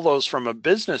control those from a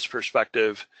business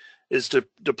perspective is to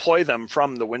deploy them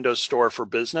from the Windows Store for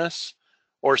business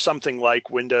or something like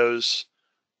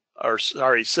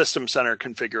System Center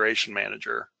Configuration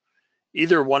Manager.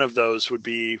 Either one of those would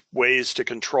be ways to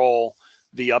control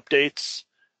the updates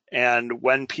and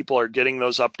when people are getting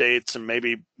those updates, and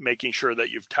maybe making sure that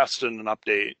you've tested an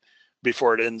update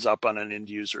before it ends up on an end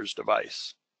user's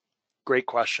device. Great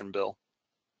question, Bill.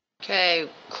 Okay,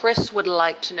 Chris would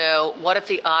like to know, what if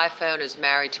the iPhone is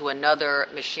married to another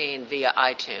machine via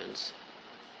iTunes?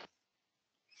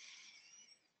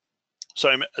 So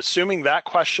I'm assuming that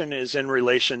question is in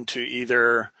relation to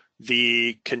either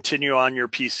the continue on your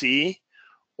PC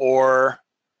or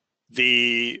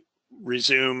the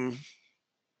resume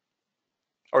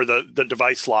or the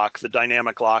device lock, the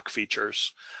dynamic lock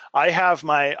features. I have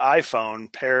my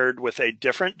iPhone paired with a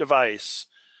different device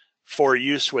for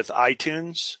use with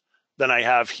iTunes than I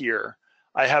have here.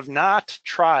 I have not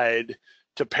tried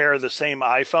to pair the same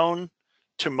iPhone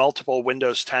to multiple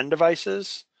Windows 10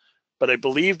 devices, but I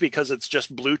believe because it's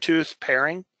just Bluetooth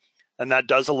pairing, and that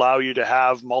does allow you to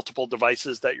have multiple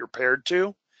devices that you're paired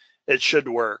to, it should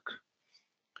work.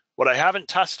 What I haven't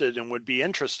tested and would be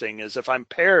interesting is if I'm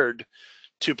paired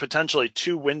to potentially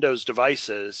 2 Windows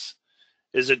devices,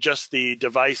 is it just the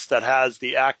device that has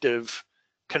the active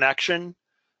connection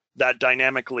that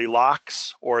dynamically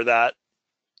locks, or that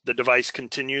the device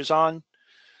continues on?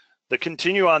 The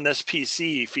continue on this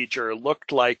PC feature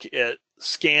looked like it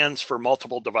scans for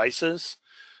multiple devices.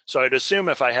 So I'd assume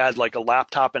if I had like a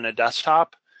laptop and a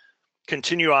desktop,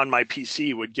 continue on my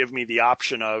PC would give me the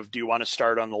option of, do you want to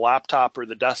start on the laptop or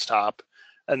the desktop?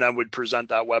 And then would present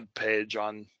that web page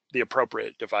on the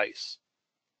appropriate device.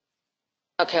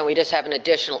 Okay, we just have an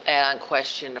additional add-on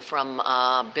question from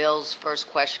Bill's first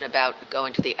question about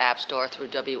going to the App Store through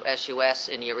WSUS.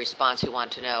 In your response, you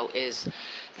want to know, is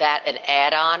that an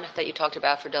add-on that you talked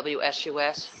about for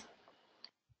WSUS?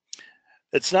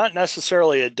 It's not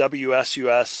necessarily a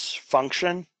WSUS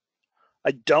function.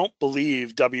 I don't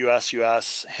believe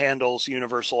WSUS handles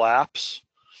universal apps.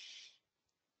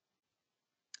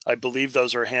 I believe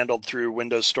those are handled through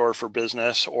Windows Store for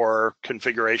Business or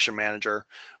Configuration Manager.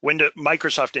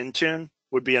 Microsoft Intune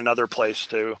would be another place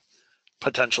to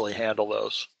potentially handle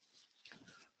those.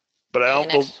 But I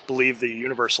don't believe the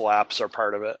universal apps are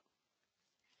part of it.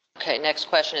 Okay, next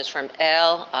question is from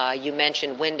L. You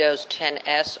mentioned Windows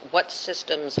 10S. What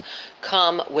systems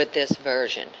come with this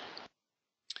version?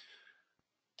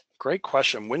 Great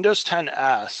question. Windows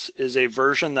 10S is a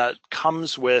version that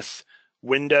comes with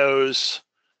Windows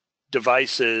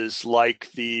devices like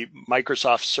the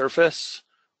Microsoft Surface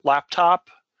laptop,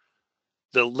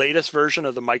 the latest version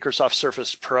of the Microsoft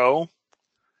Surface Pro,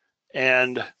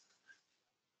 and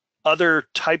other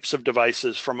types of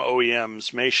devices from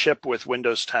OEMs may ship with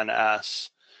Windows 10S.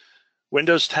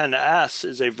 Windows 10S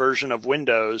is a version of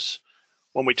Windows,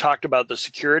 when we talked about the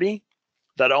security,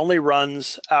 that only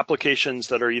runs applications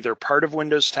that are either part of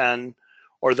Windows 10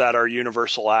 or that are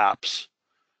universal apps.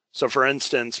 So for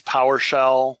instance,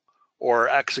 PowerShell or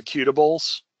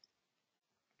executables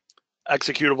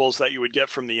that you would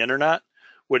get from the internet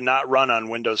would not run on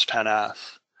Windows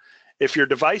 10S. If your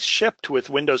device shipped with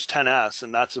Windows 10S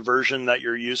and that's the version that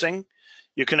you're using,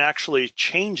 you can actually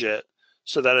change it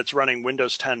so that it's running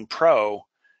Windows 10 Pro,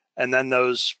 and then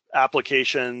those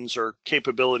applications or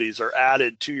capabilities are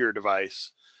added to your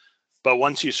device. But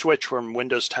once you switch from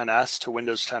Windows 10S to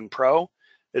Windows 10 Pro,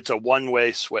 it's a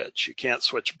one-way switch. You can't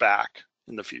switch back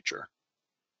in the future.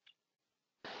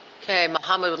 Okay,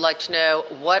 Mohammed would like to know,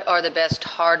 what are the best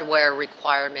hardware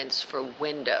requirements for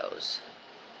Windows?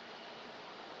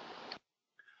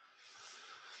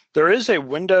 There is a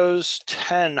Windows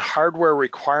 10 hardware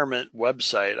requirement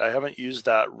website. I haven't used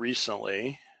that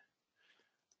recently,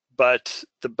 but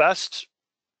the best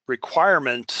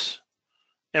requirement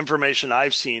information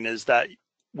I've seen is that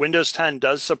Windows 10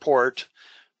 does support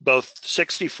both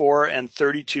 64 and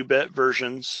 32-bit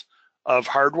versions of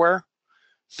hardware.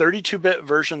 32-bit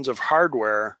versions of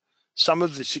hardware, some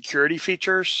of the security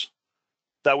features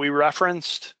that we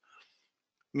referenced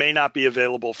may not be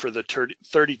available for the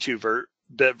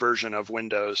 32-bit version of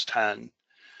Windows 10.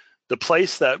 The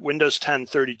place that Windows 10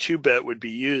 32-bit would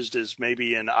be used is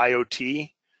maybe in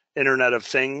IoT, Internet of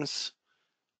Things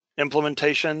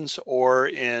implementations, or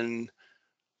in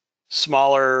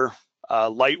smaller,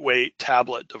 lightweight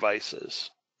tablet devices.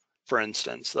 For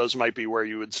instance, those might be where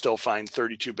you would still find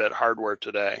 32-bit hardware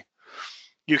today.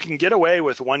 You can get away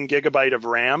with 1 gigabyte of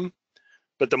RAM,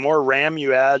 but the more RAM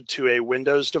you add to a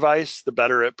Windows device, the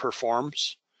better it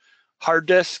performs. Hard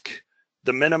disk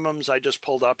The minimums I just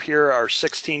pulled up here are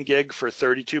 16 gig for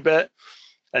 32-bit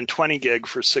and 20 gig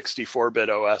for 64-bit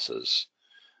OSs.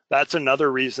 That's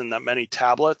another reason that many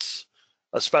tablets,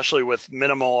 especially with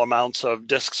minimal amounts of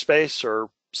disk space or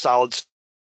solid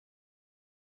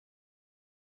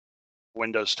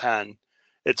Windows 10,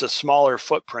 it's a smaller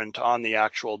footprint on the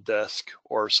actual disk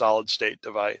or solid state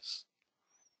device.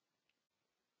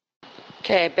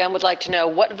 Okay, Ben would like to know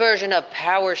what version of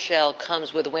PowerShell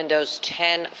comes with Windows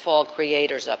 10 Fall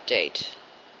Creators Update?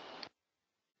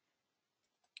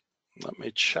 Let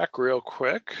me check real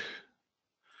quick.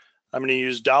 I'm going to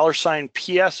use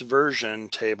 $PS version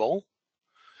table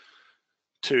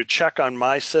to check on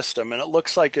my system, and it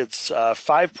looks like it's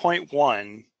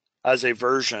 5.1 as a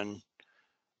version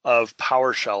of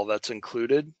PowerShell that's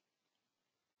included.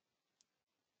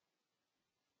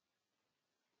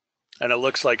 And it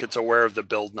looks like it's aware of the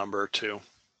build number too,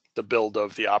 the build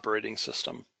of the operating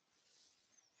system.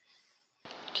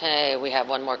 Okay, we have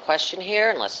one more question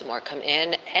here, unless some more come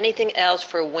in. Anything else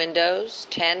for Windows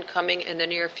 10 coming in the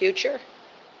near future?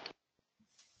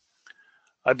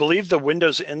 I believe the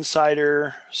Windows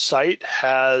Insider site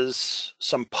has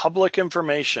some public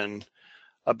information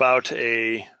about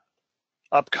a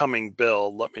upcoming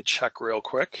build. Let me check real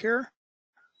quick here.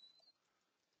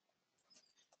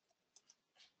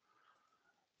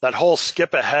 That whole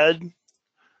skip ahead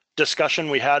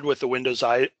discussion we had with the Windows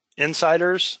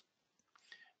Insiders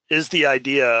is the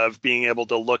idea of being able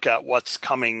to look at what's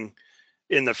coming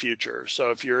in the future.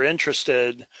 So if you're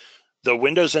interested, the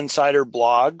Windows Insider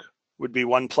blog would be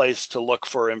one place to look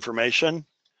for information.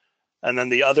 And then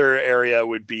the other area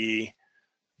would be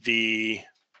the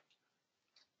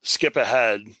skip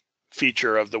ahead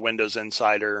feature of the Windows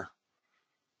Insider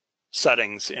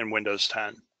settings in Windows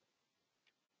 10.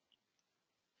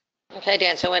 Okay,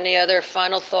 Dan, so any other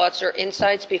final thoughts or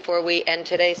insights before we end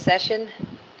today's session?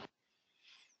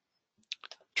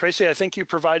 Tracy, I think you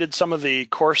provided some of the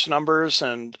course numbers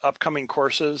and upcoming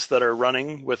courses that are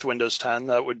running with Windows 10.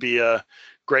 That would be a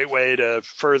great way to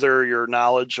further your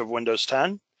knowledge of Windows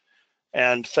 10.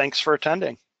 And thanks for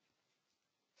attending.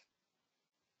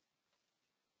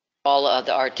 All of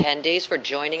our attendees for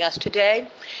joining us today.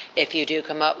 If you do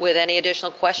come up with any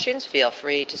additional questions, feel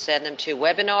free to send them to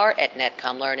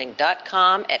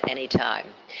webinar@netcomlearning.com at any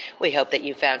time. We hope that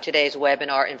you found today's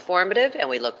webinar informative, and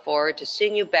we look forward to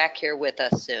seeing you back here with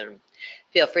us soon.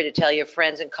 Feel free to tell your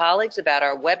friends and colleagues about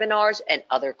our webinars and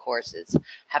other courses.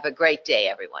 Have a great day,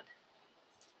 everyone.